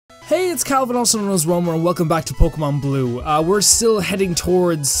Hey, it's Calvin, also known as Romer, and welcome back to Pokemon Blue. We're still heading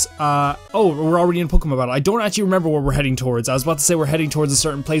towards, oh, we're already in Pokemon Battle. I don't actually remember where we're heading towards. I was about to say we're heading towards a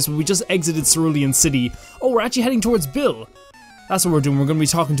certain place, but we just exited Cerulean City. Oh, we're actually heading towards Bill. That's what we're doing. We're going to be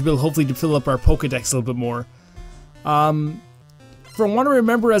talking to Bill, hopefully to fill up our Pokedex a little bit more. From what I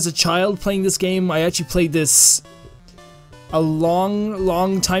remember as a child playing this game, I actually played this a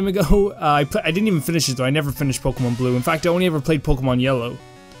long time ago. I didn't even finish it though. I never finished Pokemon Blue. In fact, I only ever played Pokemon Yellow.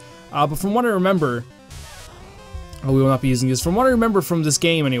 But from what I remember, we will not be using this. From what I remember from this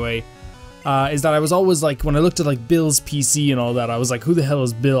game anyway, is that I was always like, when I looked at like Bill's PC and all that, I was like, who the hell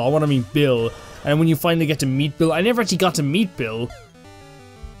is Bill? I want to meet Bill. And when you finally get to meet Bill, I never actually got to meet Bill,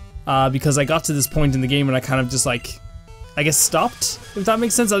 because I got to this point in the game and I kind of just like, I guess stopped, if that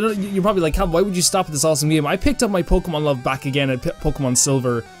makes sense. I don't. You're probably like, why would you stop at this awesome game? I picked up my Pokemon love back again at Pokemon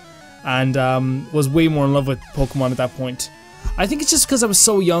Silver, and was way more in love with Pokemon at that point. I think it's just because I was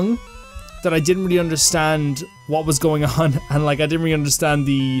so young that I didn't really understand what was going on, and like I didn't really understand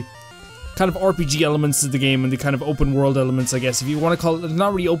the kind of RPG elements of the game and the kind of open world elements, I guess, if you want to call it.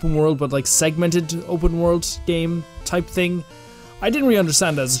 Not really open world, but like segmented open world game type thing. I didn't really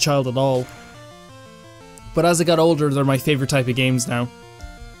understand that as a child at all. But as I got older, they're my favorite type of games now.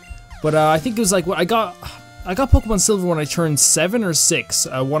 But I think it was like, I got Pokemon Silver when I turned 7 or 6,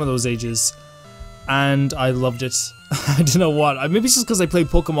 one of those ages, and I loved it. I don't know what. Maybe it's just because I played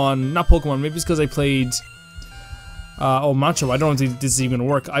Pokemon, not Pokemon, maybe it's because I played, oh, Macho, I don't think this is even gonna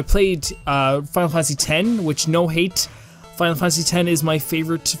work. I played Final Fantasy X, which, no hate, Final Fantasy X is my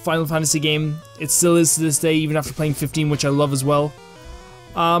favorite Final Fantasy game. It still is to this day, even after playing 15, which I love as well.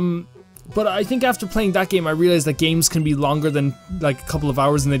 But I think after playing that game, I realized that games can be longer than like a couple of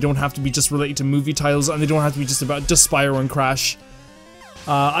hours, and they don't have to be just related to movie titles, and they don't have to be just about Spyro and Crash.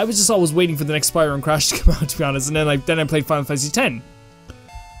 I was just always waiting for the next Spyro and Crash to come out, to be honest, and then I played Final Fantasy X,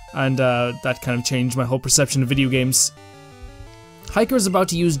 and that kind of changed my whole perception of video games. Hiker is about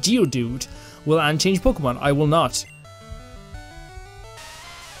to use Geodude. Will Anne change Pokemon? I will not.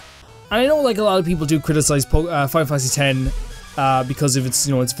 And I know like a lot of people do criticize Final Fantasy X because of its,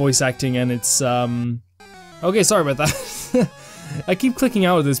 its voice acting and its okay, sorry about that. I keep clicking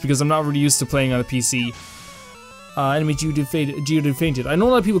out of this because I'm not really used to playing on a PC. Enemy Geodude fainted. I know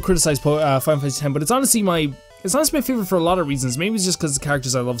a lot of people criticize Final Fantasy X, but it's honestly my favorite for a lot of reasons. Maybe it's just because the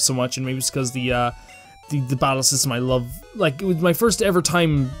characters I love so much, and maybe it's because the battle system I love. Like, it was my first ever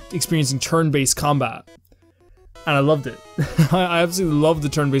time experiencing turn-based combat, and I loved it. I absolutely love the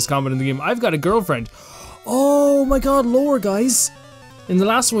turn-based combat in the game. I've got a girlfriend. Oh my god, lore, guys! In the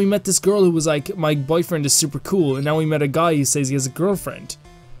last one we met this girl who was like, my boyfriend is super cool, and now we met a guy who says he has a girlfriend.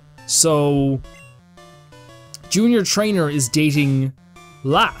 So Junior Trainer is dating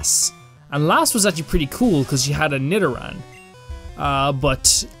Lass, and Lass was actually pretty cool because she had a Nidoran.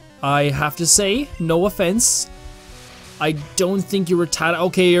 But I have to say, no offense, I don't think your Rattata.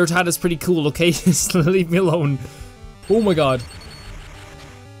 Okay, your Rattata's pretty cool, okay? Just leave me alone. Oh my god.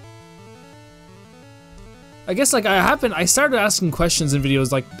 I guess like I started asking questions in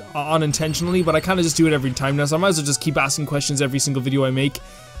videos like unintentionally, but I kind of just do it every time now, so I might as well just keep asking questions every single video I make.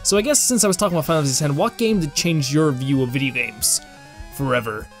 So I guess since I was talking about Final Fantasy X, what game did change your view of video games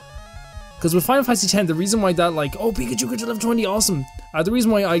forever? Because with Final Fantasy X, the reason why that like, oh, Pikachu gets to level 20, awesome. The reason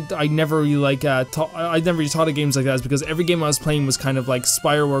why I never really like I never really thought of games like that is because every game I was playing was kind of like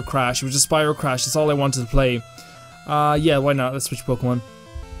Spyro or Crash. It was just Spyro or Crash. That's all I wanted to play. Yeah, why not? Let's switch Pokemon.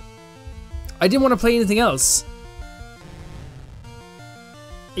 I didn't want to play anything else.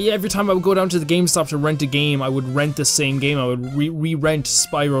 Yeah, every time I would go down to the GameStop to rent a game, I would rent the same game. I would re-rent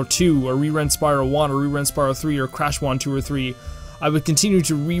Spyro 2, or re-rent Spyro 1, or re-rent Spyro 3, or Crash 1, 2, or 3. I would continue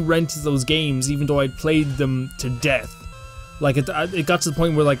to re-rent those games, even though I'd played them to death. Like, it got to the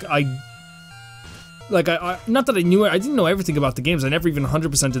point where, like, not that I knew it, I didn't know everything about the games, I never even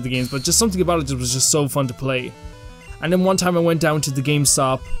 100%ed the games, but just something about it was just so fun to play. And then one time I went down to the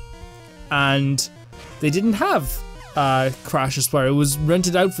GameStop, and they didn't have Crash or Spyro. It was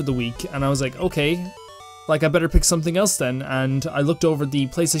rented out for the week, and I was like, okay, like I better pick something else then. And I looked over the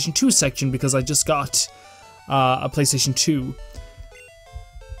PlayStation 2 section because I just got a PlayStation 2.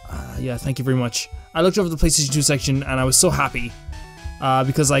 Yeah, thank you very much. I looked over the PlayStation 2 section and I was so happy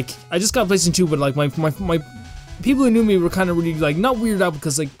because like I just got PlayStation 2, but like my people who knew me were kind of really like not weirded out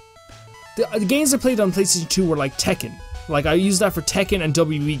because like the games I played on PlayStation 2 were like Tekken. Like, I used that for Tekken and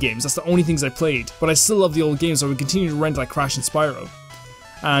WWE games. That's the only things I played. But I still love the old games, so I would continue to rent, like, Crash and Spyro.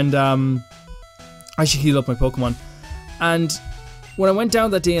 And, I should heal up my Pokemon. And when I went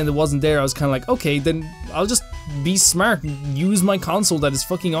down that day and it wasn't there, I was kind of like, okay, then I'll just be smart and use my console that is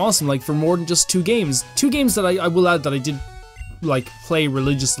fucking awesome, like, for more than just 2 games. 2 games that I will add that I did like play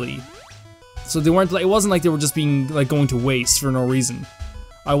religiously. So they weren't like, it wasn't like they were just being like going to waste for no reason.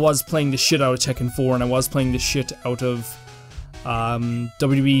 I was playing the shit out of Tekken 4, and I was playing the shit out of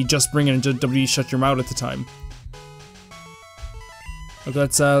WWE Just Bring It and WWE Shut Your Mouth at the time. Okay,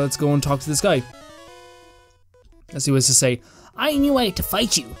 let's go and talk to this guy. Let's see what he has to say. I knew I had to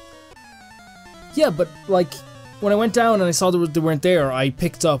fight you. Yeah, but like when I went down and I saw they weren't there, I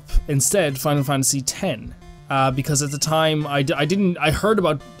picked up instead Final Fantasy X. Because at the time I heard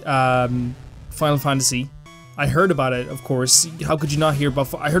about Final Fantasy. I heard about it, of course. How could you not hear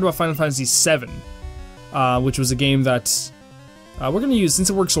about? I heard about Final Fantasy VII, which was a game that we're gonna use, since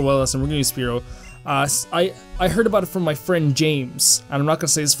it works so well. Listen, we're gonna use Spiro. I heard about it from my friend James, and I'm not gonna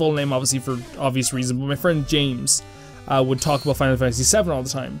say his full name, obviously for obvious reasons. But my friend James would talk about Final Fantasy VII all the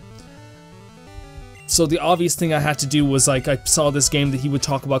time. So the obvious thing I had to do was, like, I saw this game that he would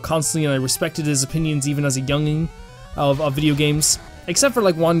talk about constantly, and I respected his opinions even as a youngin' of video games. Except for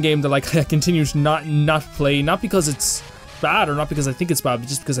like one game that like I continue to not play, not because it's bad or not because I think it's bad, but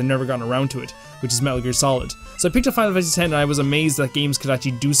just because I've never gotten around to it, which is Metal Gear Solid. So I picked up Final Fantasy X, and I was amazed that games could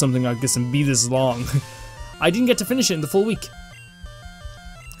actually do something like this and be this long. I didn't get to finish it in the full week.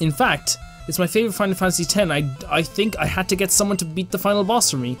 In fact, it's my favorite Final Fantasy X. I think I had to get someone to beat the final boss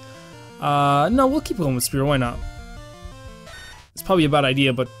for me. No, we'll keep going with Spiro, why not? It's probably a bad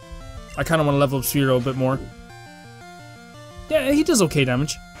idea, but I kind of want to level up Spiro a bit more. Yeah, he does okay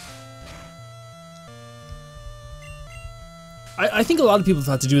damage. I think a lot of people have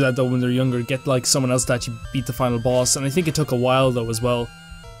had to do that though when they're younger, get like someone else to actually beat the final boss, and I think it took a while though as well.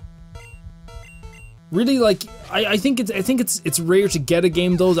 Really, like I think it's rare to get a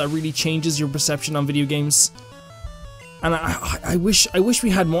game though that really changes your perception on video games. And I wish we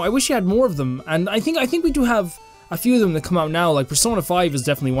had more. I wish we had more of them. And I think we do have a few of them that come out now. Like Persona 5 is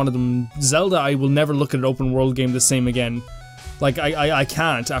definitely one of them. Zelda, I will never look at an open world game the same again. Like I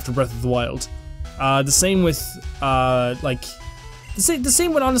can't after Breath of the Wild. The same with like the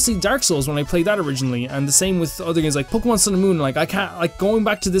same with honestly Dark Souls when I played that originally, and the same with other games like Pokemon Sun and Moon. Like I can't, like going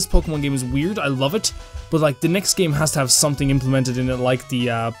back to this Pokemon game is weird. I love it, but like the next game has to have something implemented in it, like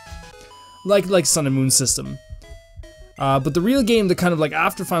the like Sun and Moon system. But the real game that kind of like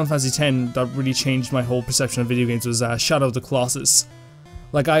after Final Fantasy X that really changed my whole perception of video games was Shadow of the Colossus.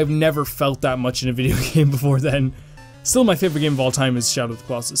 Like I've never felt that much in a video game before then. Still my favorite game of all time is Shadow of the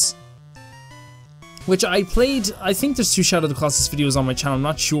Colossus. Which I played, I think there's 2 Shadow of the Colossus videos on my channel, I'm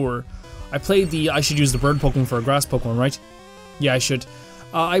not sure. I played the, I should use the bird Pokemon for a grass Pokemon, right? Yeah, I should.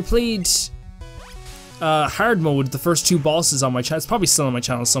 I played hard mode, the first 2 bosses on my channel. It's probably still on my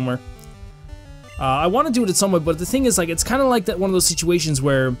channel somewhere. I want to do it at some point, but the thing is, like, it's kind of like that one of those situations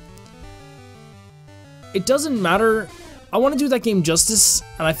where it doesn't matter. I want to do that game justice,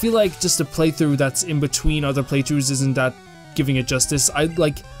 and I feel like just a playthrough that's in between other playthroughs isn't that giving it justice. I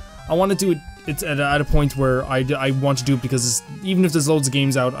want to do it at a point where I want to do it because even if there's loads of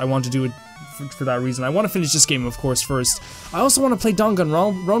games out, I want to do it for that reason. I want to finish this game, of course, first. I also want to play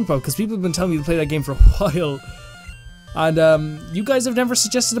Danganronpa because people have been telling me to play that game for a while, and you guys have never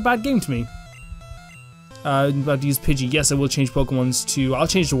suggested a bad game to me. I'm about to use Pidgey. Yes, I will change Pokemons to... I'll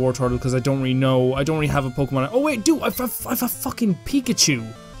change to Wartortle because I don't really know. I don't really have a Pokemon. Oh wait, dude, I've a fucking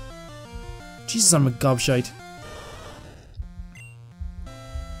Pikachu. Jesus, I'm a gobshite.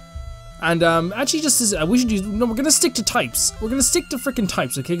 And actually, just as we should use. No, we're gonna stick to types. We're gonna stick to freaking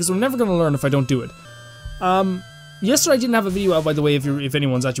types, okay? Because we're never gonna learn if I don't do it. Yesterday I didn't have a video out, by the way, if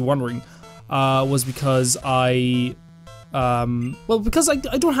anyone's actually wondering, was because I. Well, because I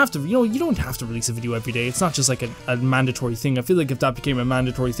don't have to, you know, you don't have to release a video every day. It's not just like a mandatory thing. I feel like if that became a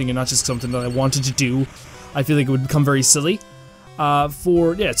mandatory thing and not just something that I wanted to do, I feel like it would become very silly. Yeah,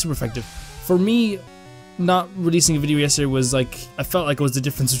 it's super effective. For me, not releasing a video yesterday was like, I felt like it was the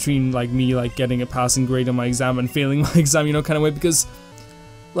difference between like me like getting a passing grade on my exam and failing my exam, you know, kind of way, because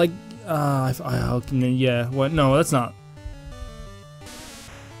like, yeah, what, no, that's not.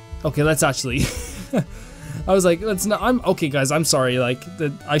 Okay, let's actually... I was like, let's not. Okay, guys. I'm sorry. Like,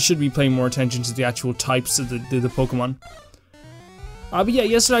 I should be paying more attention to the actual types of the Pokemon. But yeah,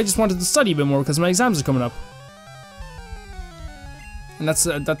 yesterday I just wanted to study a bit more because my exams are coming up, and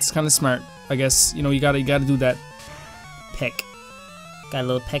that's kind of smart, I guess. You know, you gotta do that. Peck. Got a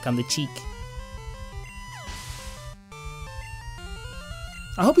little peck on the cheek.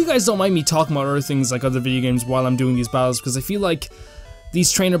 I hope you guys don't mind me talking about other things like other video games while I'm doing these battles, because I feel like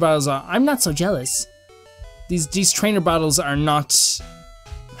these trainer battles are. I'm not so jealous. These trainer battles are not,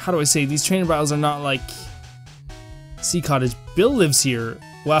 how do I say, these trainer battles are not like Sea Cottage. Bill lives here.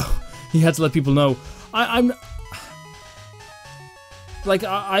 Wow, he had to let people know. I'm like,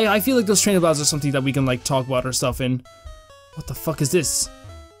 I feel like those trainer battles are something that we can like talk about our stuff in. What the fuck is this?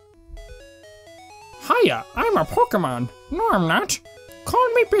 Hiya, I'm a Pokemon. No, I'm not. Call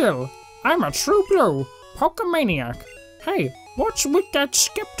me Bill. I'm a true blue Pokemaniac. Hey, what's with that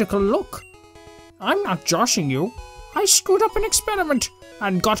skeptical look? I'm not joshing you. I screwed up an experiment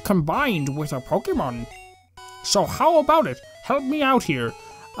and got combined with a Pokemon. So how about it? Help me out here.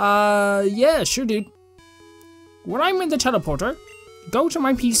 Yeah, sure dude. When I'm in the teleporter, go to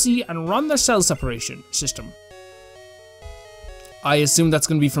my PC and run the cell separation system. I assume that's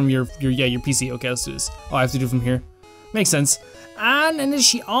gonna be from your PC. Okay, let's do this. Oh, I have to do it from here. Makes sense. And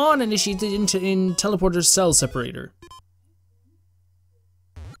initiate in teleporter cell separator.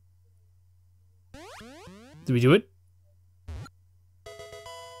 Did we do it?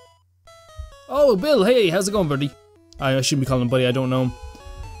 Oh, Bill, hey, how's it going, buddy? I shouldn't be calling him buddy, I don't know him.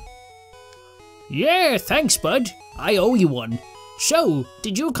 Yeah, thanks, bud. I owe you one. So,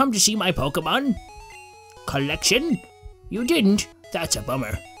 did you come to see my Pokemon collection? You didn't? That's a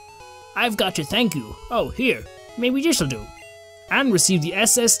bummer. I've got to thank you. Oh, here. Maybe this'll do. And receive the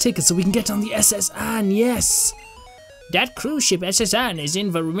SS ticket so we can get on the SS Anne, yes! That cruise ship SS Anne is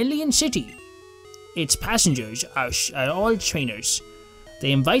in Vermilion City. Its passengers are all trainers.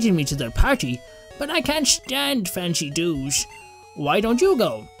 They invited me to their party, but I can't stand fancy dues. Why don't you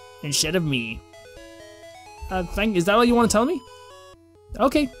go, instead of me? Is that all you want to tell me?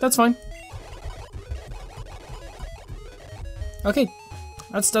 Okay, that's fine. Okay,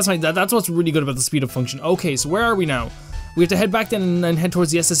 that's fine. That's what's really good about the speed up function. Okay, so where are we now? We have to head back then and head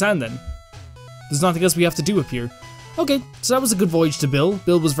towards the SSN then. There's nothing else we have to do up here. Okay, so that was a good voyage to Bill.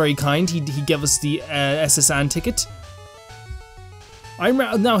 Bill was very kind. He gave us the SSN ticket.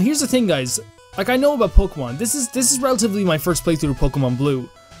 Now here's the thing, guys. Like, I know about Pokemon. This is relatively my first playthrough of Pokemon Blue.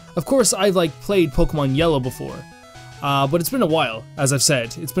 Of course, I've like played Pokemon Yellow before, but it's been a while. As I've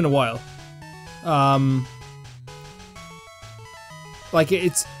said, it's been a while. Like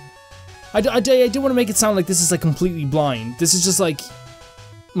I do want to make it sound like this is like completely blind. This is just like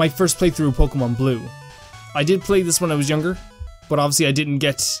my first playthrough of Pokemon Blue. I did play this when I was younger, but obviously I didn't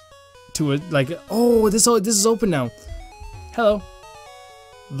get to it. Like, oh, this is open now. Hello.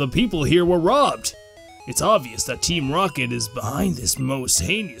 The people here were robbed. It's obvious that Team Rocket is behind this most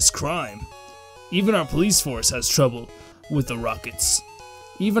heinous crime. Even our police force has trouble with the Rockets.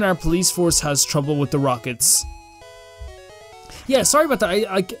 Even our police force has trouble with the Rockets. Yeah, sorry about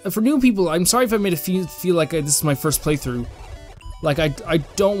that. For new people, I'm sorry if I made it feel like this is my first playthrough. Like, I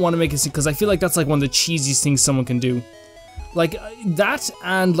don't want to make it, because I feel like that's like one of the cheesiest things someone can do. Like, that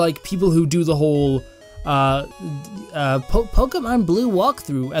and like people who do the whole Pokemon Blue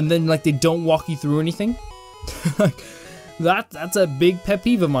walkthrough and then like they don't walk you through anything. Like, that's a big pet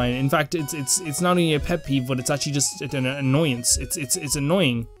peeve of mine. In fact, it's not only a pet peeve, but it's actually just an annoyance. It's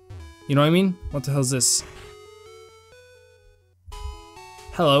annoying. You know what I mean? What the hell is this?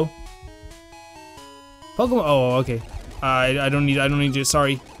 Hello. Pokemon. Oh, okay. I don't need to.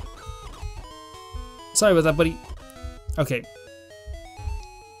 Sorry. Sorry about that, buddy. Okay.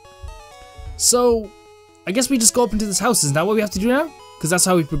 So, I guess we just go up into this house. Isn't that what we have to do now? Because that's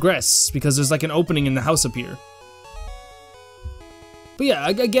how we progress. Because there's like an opening in the house up here. But yeah,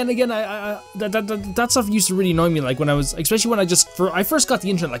 again, that stuff used to really annoy me. Like when I was, especially when I first got the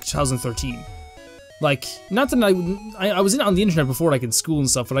internet like 2013. Like, not that I was on the internet before, like in school and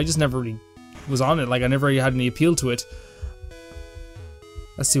stuff, but I just never really was on it. Like I never really had any appeal to it.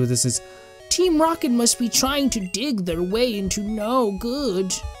 Let's see what this is. Team Rocket must be trying to dig their way into no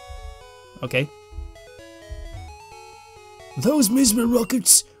good. Okay. Those Mesmer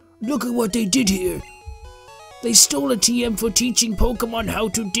Rockets, look at what they did here. They stole a TM for teaching Pokemon how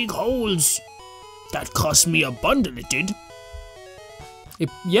to dig holes. That cost me a bundle, it did.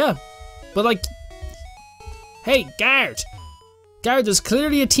 Yeah, but like, hey, guard, there's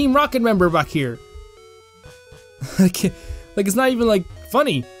clearly a Team Rocket member back here. like it's not even like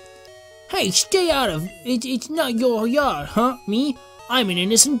funny. Hey, stay out of it. It's not your yard, huh? Me? I'm an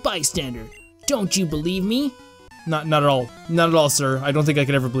innocent bystander. Don't you believe me? Not at all. Not at all, sir. I don't think I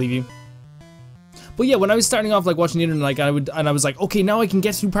could ever believe you. But yeah, when I was starting off like watching the internet, like I was like, okay, now I can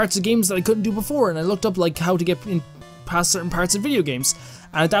get through parts of games that I couldn't do before, and I looked up like how to get past certain parts of video games.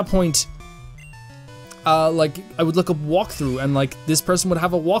 And at that point, like I would look up walkthrough, and like this person would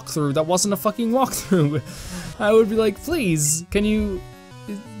have a walkthrough that wasn't a fucking walkthrough. I would be like, please, can you?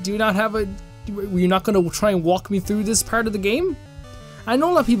 Do you not have a? Were you not going to try and walk me through this part of the game? I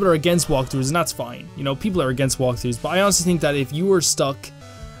know a lot of people are against walkthroughs, and that's fine. You know, people are against walkthroughs, but I honestly think that if you were stuck,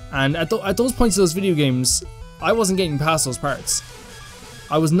 and at those points of those video games, I wasn't getting past those parts.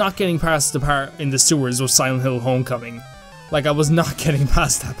 I was not getting past the part in the sewers of Silent Hill Homecoming. Like, I was not getting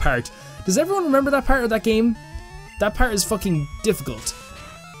past that part. Does everyone remember that part of that game? That part is fucking difficult.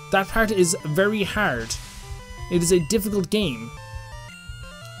 That part is very hard. It is a difficult game.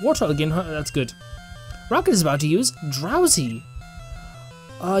 Warthog again, huh? That's good. Rocket is about to use Drowsy.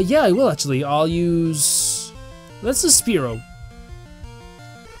 Yeah, I will actually. I'll use... Let's do Spearow.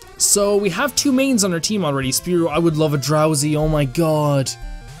 So we have 2 mains on our team already. Spearow, I would love a Drowsy, oh my god.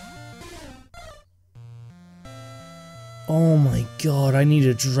 Oh my god, I need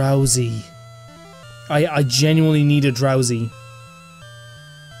a Drowsy. I genuinely need a Drowsy.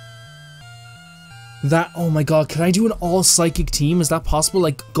 That, oh my god, can I do an all psychic team? Is that possible?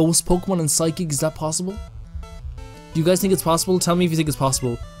 Like ghost Pokemon and psychic, is that possible? Do you guys think it's possible? Tell me if you think it's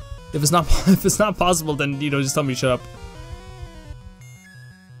possible. If it's not possible, then, you know, just tell me to shut up.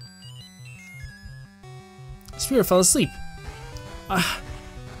 Spear fell asleep.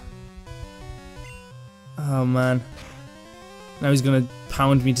 Oh man. Now he's gonna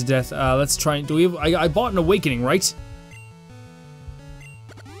pound me to death. Let's try and do we have, I bought an awakening, right?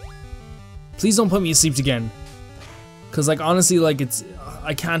 Please don't put me asleep again. Cause like honestly, like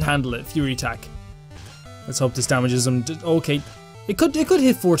I can't handle it. Fury attack. Let's hope this damages him. Okay. It could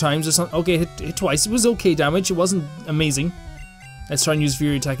hit 4 times or something. Okay, hit twice. It was okay damage. It wasn't amazing. Let's try and use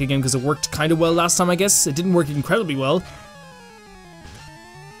Fury attack again because it worked kind of well last time, I guess. It didn't work incredibly well.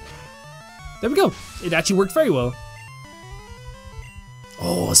 There we go. It actually worked very well.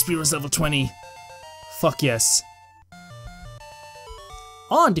 Oh, Spearow's level 20. Fuck yes.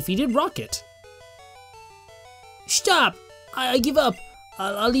 On defeated Rocket. Stop! I give up.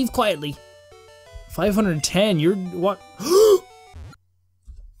 I'll leave quietly. 510, you're what?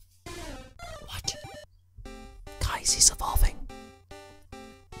 What? Guys, he's evolving.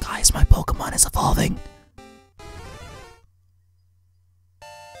 Guys, my Pokemon is evolving.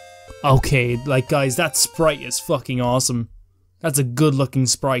 Okay, like guys, that sprite is fucking awesome. That's a good looking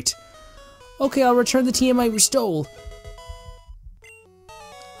sprite. Okay, I'll return the TM I stole.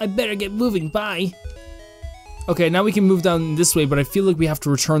 I better get moving, bye. Okay, now we can move down this way, but I feel like we have to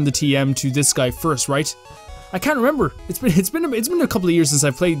return the TM to this guy first, right? I can't remember. It's been a couple of years since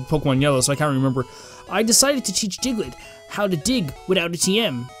I've played Pokemon Yellow, so I can't remember. I decided to teach Diglett how to dig without a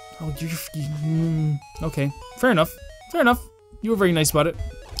TM. Oh, okay, fair enough. Fair enough. You were very nice about it.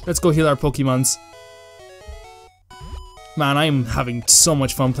 Let's go heal our Pokemons. Man, I am having so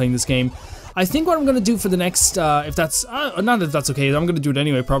much fun playing this game. I think what I'm gonna do for the next, if that's, not if that's okay, I'm gonna do it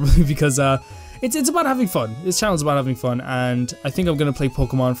anyway probably because it's about having fun. This channel's about having fun, and I think I'm gonna play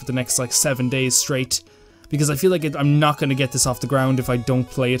Pokemon for the next like 7 days straight because I feel like I'm not gonna get this off the ground if I don't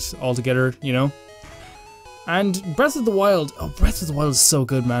play it all together, you know? And Breath of the Wild, oh, Breath of the Wild is so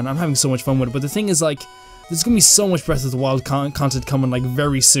good, man. I'm having so much fun with it, but the thing is like, there's gonna be so much Breath of the Wild content coming like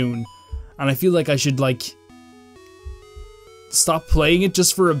very soon, and I feel like I should like stop playing it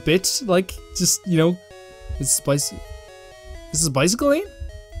just for a bit, like, just, you know, it's spicy. This is a bicycle lane?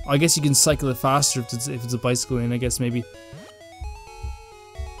 I guess you can cycle it faster if it's a bicycle lane, I guess, maybe.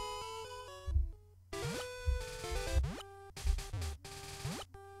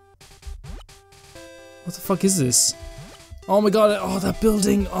 What the fuck is this? Oh my god, oh, that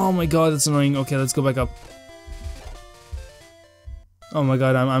building, oh my god, that's annoying. Okay, let's go back up. Oh my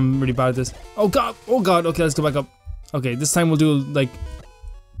god, I'm really bad at this. Oh god, okay, let's go back up. Okay, this time we'll do like...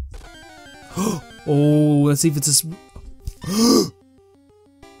 Oh, let's see if it's a...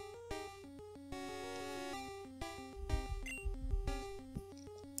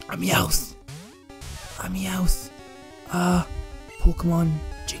 A Meowth! A Meowth! Pokemon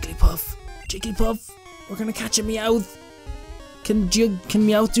Jigglypuff! Jigglypuff! We're gonna catch a Meowth! Can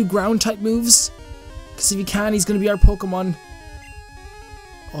Meowth do ground type moves? Because if he can, he's gonna be our Pokemon.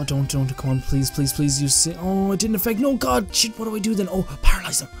 Oh, don't, come on, please, use it. Oh, it didn't affect, no, god, shit, what do I do then? Oh,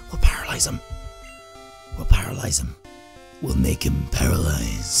 paralyze him, we'll paralyze him. We'll paralyze him. We'll make him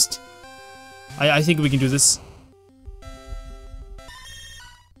paralyzed. I think we can do this.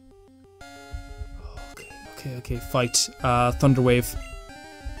 Okay, fight, Thunder Wave.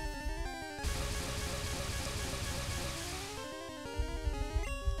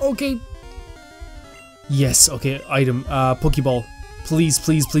 Okay. Yes, okay, item, Pokeball. Please,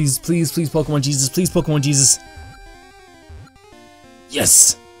 Pokemon Jesus, please, Pokemon Jesus.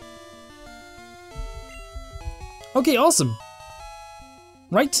 Yes! Okay, awesome.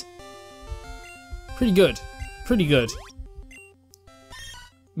 Right? Pretty good.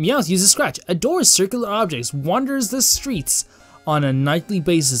 Meowth uses Scratch, adores circular objects, wanders the streets on a nightly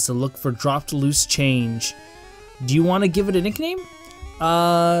basis to look for dropped loose change. Do you want to give it a nickname?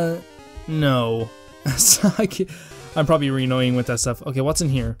 No. I'm probably really annoying with that stuff. Okay, what's in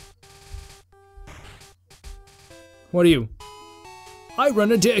here? What are you? I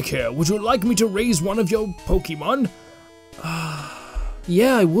run a daycare. Would you like me to raise one of your Pokemon?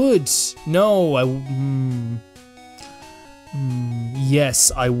 Yeah, I would. No,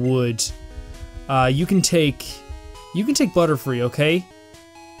 yes, I would. You can take Butterfree, okay?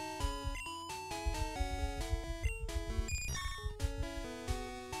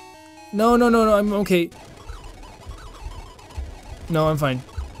 No, I'm okay. No, I'm fine.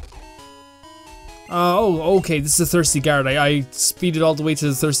 Oh, okay, this is a Thirsty Guard. I speeded all the way to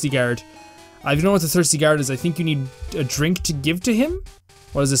the Thirsty Guard. If you know what the Thirsty Guard is, I think you need a drink to give to him?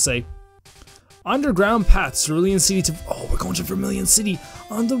 What does this say? Underground paths, Vermilion City to... Oh, we're going to Vermilion City.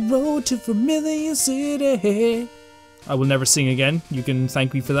 On the road to Vermilion City. I will never sing again. You can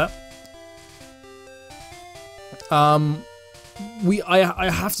thank me for that. I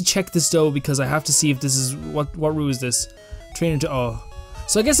have to check this though, because I have to see if this is... What route is this? Trainer to... Oh.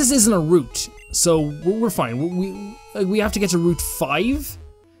 So I guess this isn't a route. So we're fine. We have to get to Route 5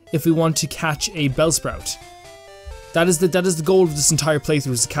 if we want to catch a Bellsprout. That is the goal of this entire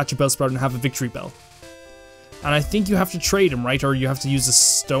playthrough, is to catch a Bellsprout and have a victory bell. And I think you have to trade him, right? Or you have to use a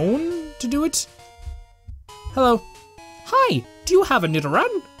stone to do it? Hello. Hi, do you have a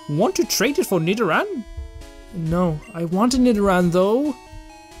Nidoran? Want to trade it for Nidoran? No, I want a Nidoran though.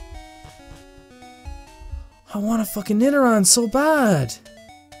 I want a fucking Nidoran so bad.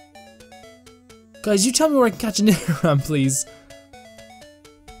 Guys, you tell me where I can catch a Nidoran, please.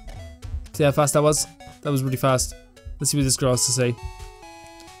 See how fast that was? That was really fast. Let's see what this girl has to say.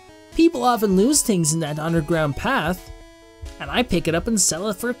 People often lose things in that underground path, and I pick it up and sell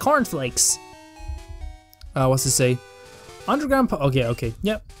it for cornflakes. What's it say? Underground path. Okay,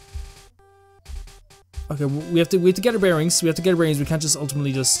 yep. Okay, we have to get our bearings. We can't just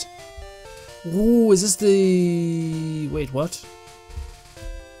ultimately just... Oh, is this the... Wait, what?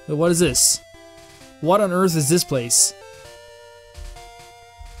 Wait, what is this? What on earth is this place?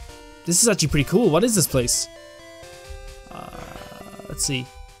 This is actually pretty cool. What is this place? Let's see.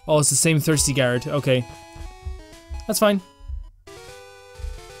 Oh, it's the same Thirsty Guard. Okay. That's fine.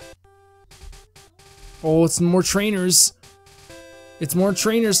 Oh, it's more trainers. It's more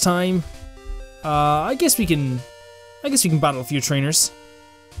trainers time. I guess we can battle a few trainers.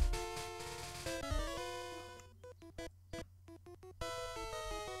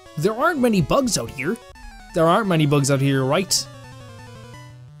 There aren't many bugs out here. There aren't many bugs out here, right?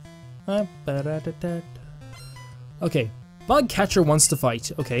 Okay. Bug catcher wants to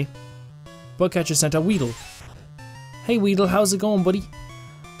fight. Okay. Bug catcher sent out Weedle. Hey Weedle, how's it going, buddy?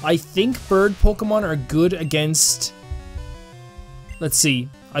 I think bird Pokemon are good against... Let's see.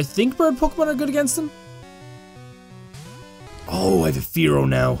 I think bird Pokemon are good against them. Oh, I have a Fearow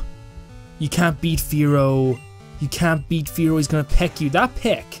now. You can't beat Fearow. You can't beat Fearow. He's gonna peck you. That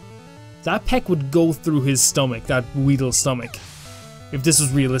peck would go through his stomach. That Weedle's stomach. If this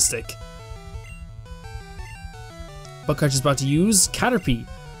was realistic. Bugcatcher's about to use Caterpie.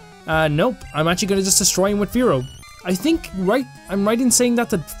 Nope. I'm actually gonna just destroy him with Fearow. I think, I'm right in saying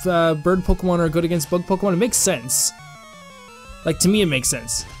that the bird Pokemon are good against bug Pokemon. It makes sense. Like, to me it makes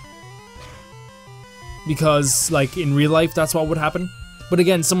sense. Because, like, in real life that's what would happen. But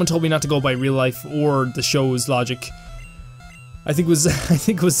again, someone told me not to go by real life or the show's logic. I think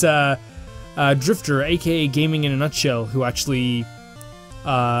it was Drifter, aka Gaming in a Nutshell, who actually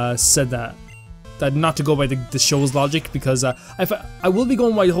said that not to go by the show's logic, because I will be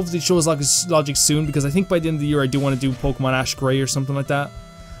going by hopefully the show's logic soon, because I think by the end of the year I do want to do Pokemon Ash Gray or something like that.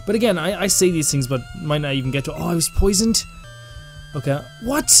 But again, I say these things but might not even get to. Oh, I was poisoned. Okay,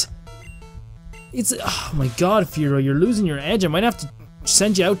 what? It's, oh my god, Fearow, you're losing your edge. I might have to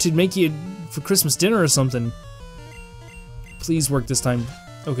send you out to make you for Christmas dinner or something. Please work this time.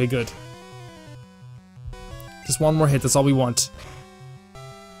 Okay, good. Just one more hit, that's all we want.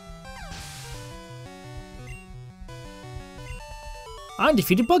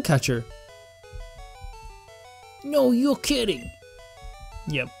 Undefeated Bugcatcher. No, you're kidding.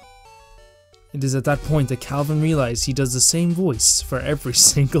 Yep. It is at that point that Calvin realized he does the same voice for every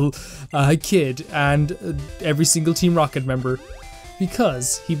single kid and every single Team Rocket member,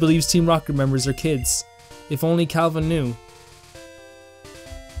 because he believes Team Rocket members are kids. If only Calvin knew.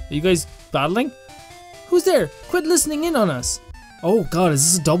 Are you guys battling? Who's there? Quit listening in on us. Oh god,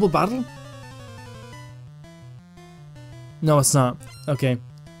 is this a double battle? No, it's not. Okay.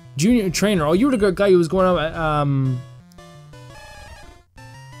 Junior trainer. Oh, you were the guy who was going out.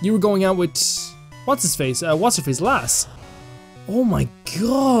 You were going out with what's his face? What's her face? Lass. Oh my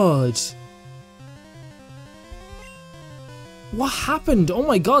god. What happened? Oh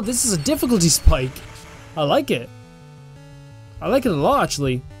my god, this is a difficulty spike. I like it. I like it a lot,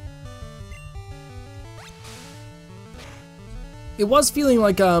 actually. It was feeling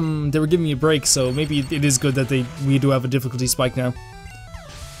like they were giving me a break, so maybe it is good that we do have a difficulty spike now.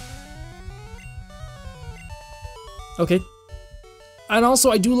 Okay. And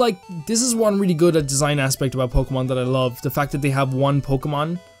also I do like, this is one really good design aspect about Pokemon that I love, the fact that they have one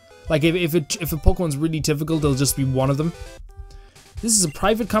Pokemon. Like if a Pokemon's really difficult, there'll just be one of them. This is a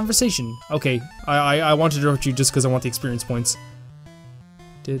private conversation. Okay, I want to interrupt you just because I want the experience points.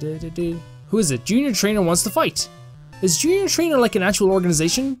 Who is it? Junior Trainer wants to fight. Is Junior Trainer like an actual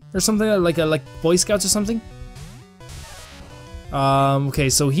organization or something, like Boy Scouts or something?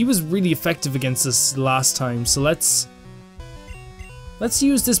 Okay, so he was really effective against us last time, so let's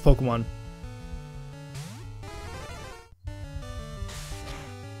use this Pokemon.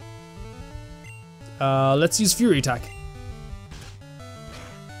 Let's use Fury Attack.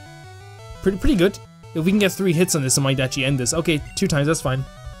 Pretty good. If we can get 3 hits on this, I might actually end this. Okay, 2 times, that's fine.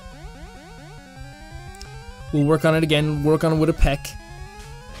 We'll work on it again, work on it with a peck.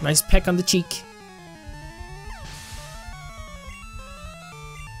 Nice peck on the cheek.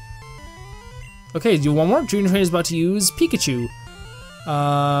 Okay, do one more. Junior Trainer is about to use Pikachu.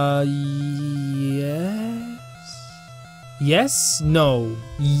 Yes? Yes? No.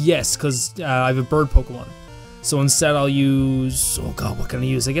 Yes, because I have a bird Pokemon. So instead I'll use... Oh god, what can I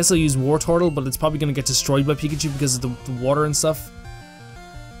use? I guess I'll use Wartortle, but it's probably going to get destroyed by Pikachu because of the water and stuff.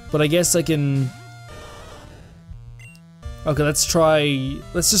 But I guess I can... Okay, let's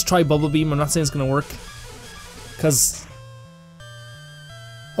just try Bubble Beam. I'm not saying it's going to work. Because...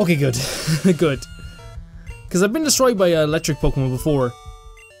 Okay, good. Good. Because I've been destroyed by electric Pokemon before.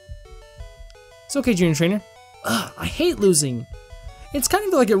 It's okay, Junior Trainer. Ugh, I hate losing. It's kind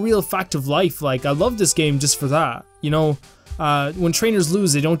of like a real fact of life. Like, I love this game just for that. You know, when trainers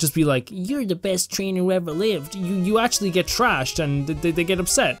lose, they don't just be like, you're the best trainer who ever lived. You actually get trashed and they get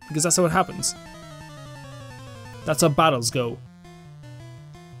upset because that's how it happens. That's how battles go.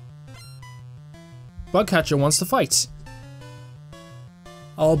 Bugcatcher wants to fight.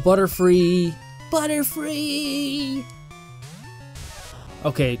 Oh, Butterfree. Butterfree!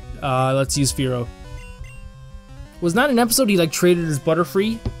 Okay, let's use Fearow. Was not an episode he like traded his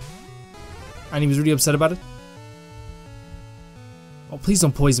Butterfree? And he was really upset about it? Oh, please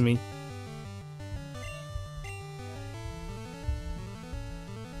don't poison me.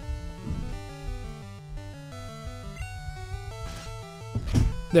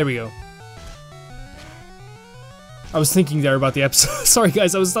 There we go. I was thinking there about the episode. Sorry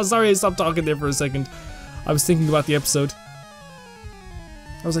guys, sorry I stopped talking there for a second. I was thinking about the episode.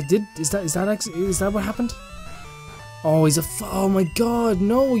 I was like, is that what happened? Oh, oh my god,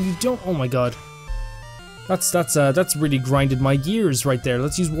 no, you don't. Oh my god. That's really grinded my gears right there.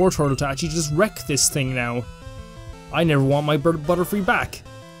 Let's use Wartortle to actually just wreck this thing now. I never want my Butterfree back.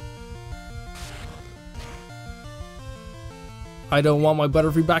 I don't want my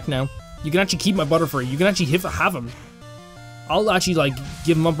Butterfree back now. You can actually keep my Butterfree. You can actually have him. I'll actually like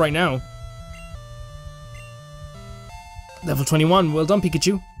give him up right now. Level 21. Well done,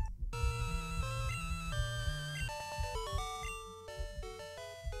 Pikachu.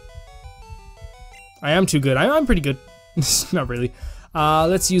 I am too good. I'm pretty good. Not really.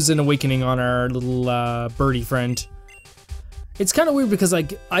 Let's use an Awakening on our little birdie friend. It's kind of weird because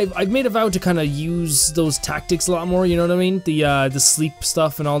like I've made a vow to kind of use those tactics a lot more. You know what I mean? The sleep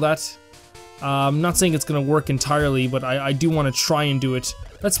stuff and all that. I'm not saying it's gonna work entirely, but I do want to try and do it.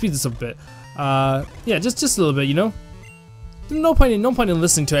 Let's speed this up a bit. Yeah, just a little bit. You know? No point in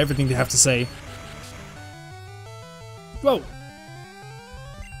listening to everything they have to say. Whoa.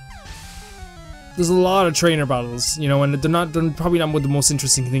 There's a lot of trainer battles, you know, and they're probably not the most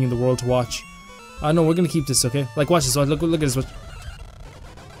interesting thing in the world to watch. No, we're gonna keep this, okay? Like, watch this. Look at this. Look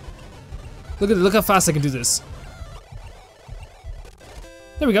at it. Look how fast I can do this.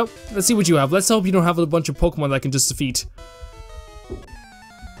 There we go. Let's see what you have. Let's hope you don't have a bunch of Pokemon that I can just defeat.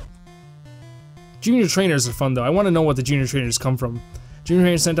 Junior trainers are fun though. I want to know what the junior trainers come from. Junior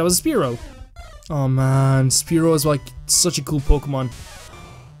trainer sent out was a Spearow. Oh man, Spearow is like such a cool Pokemon.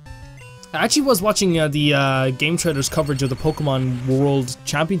 I actually was watching the Game Traders coverage of the Pokemon World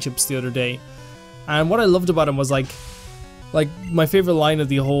Championships the other day, and what I loved about him was like my favorite line of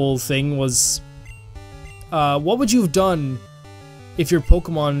the whole thing was, what would you have done if your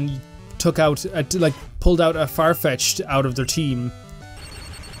Pokemon took out, pulled out a Farfetch'd out of their team?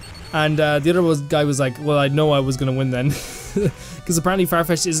 And the other guy was like, well, I know I was gonna win then, because apparently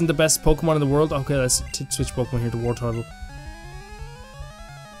Farfetch'd isn't the best Pokemon in the world. Okay, let's switch Pokemon here to Wartortle.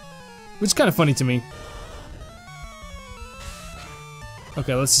 Which is kind of funny to me.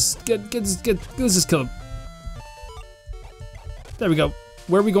 Okay, let's just let's just kill him. There we go.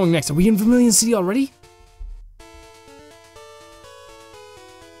 Where are we going next? Are we in Vermilion City already?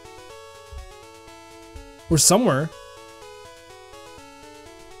 We're somewhere.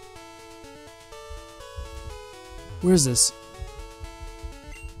 Where is this?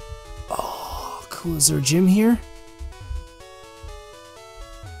 Oh, cool. Is there a gym here?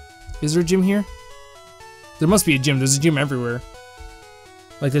 Is there a gym here? There must be a gym. There's a gym everywhere.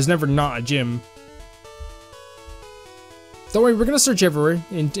 Like, there's never not a gym. Don't worry, we're gonna search everywhere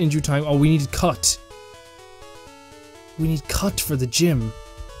in due time. Oh, we need cut. We need cut for the gym.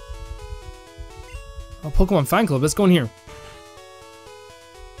 Oh, Pokemon fan club. Let's go in here.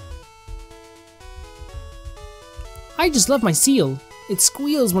 I just love my seal. It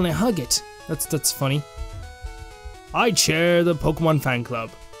squeals when I hug it. That's funny. I chair the Pokemon fan club.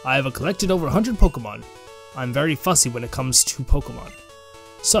 I have collected over 100 Pokemon. I'm very fussy when it comes to Pokemon.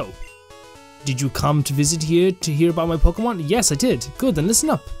 So, did you come to visit here to hear about my Pokemon? Yes, I did. Good, then listen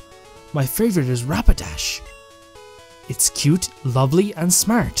up. My favorite is Rapidash. It's cute, lovely, and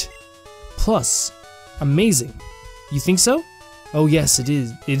smart. Plus, amazing. You think so? Oh yes, it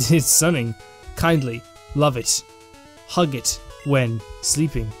is. It is stunning. Kindly, love it. Hug it when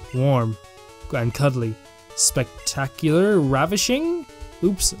sleeping, warm and cuddly. Spectacular, ravishing?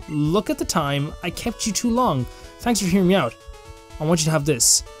 Oops, look at the time. I kept you too long. Thanks for hearing me out. I want you to have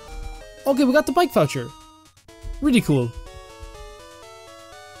this. Okay, we got the bike voucher. Really cool.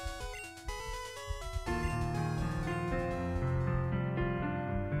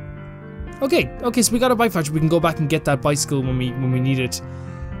 Okay, so we got a bike voucher. We can go back and get that bicycle when we need it.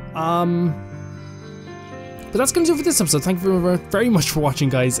 But that's gonna do it for this episode. Thank you very much for watching,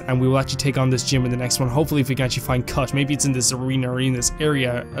 guys, and we will actually take on this gym in the next one. Hopefully, if we can actually find Cut. Maybe it's in this arena or in this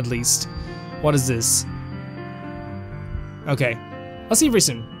area at least. What is this? Okay, I'll see you very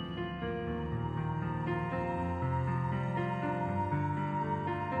soon.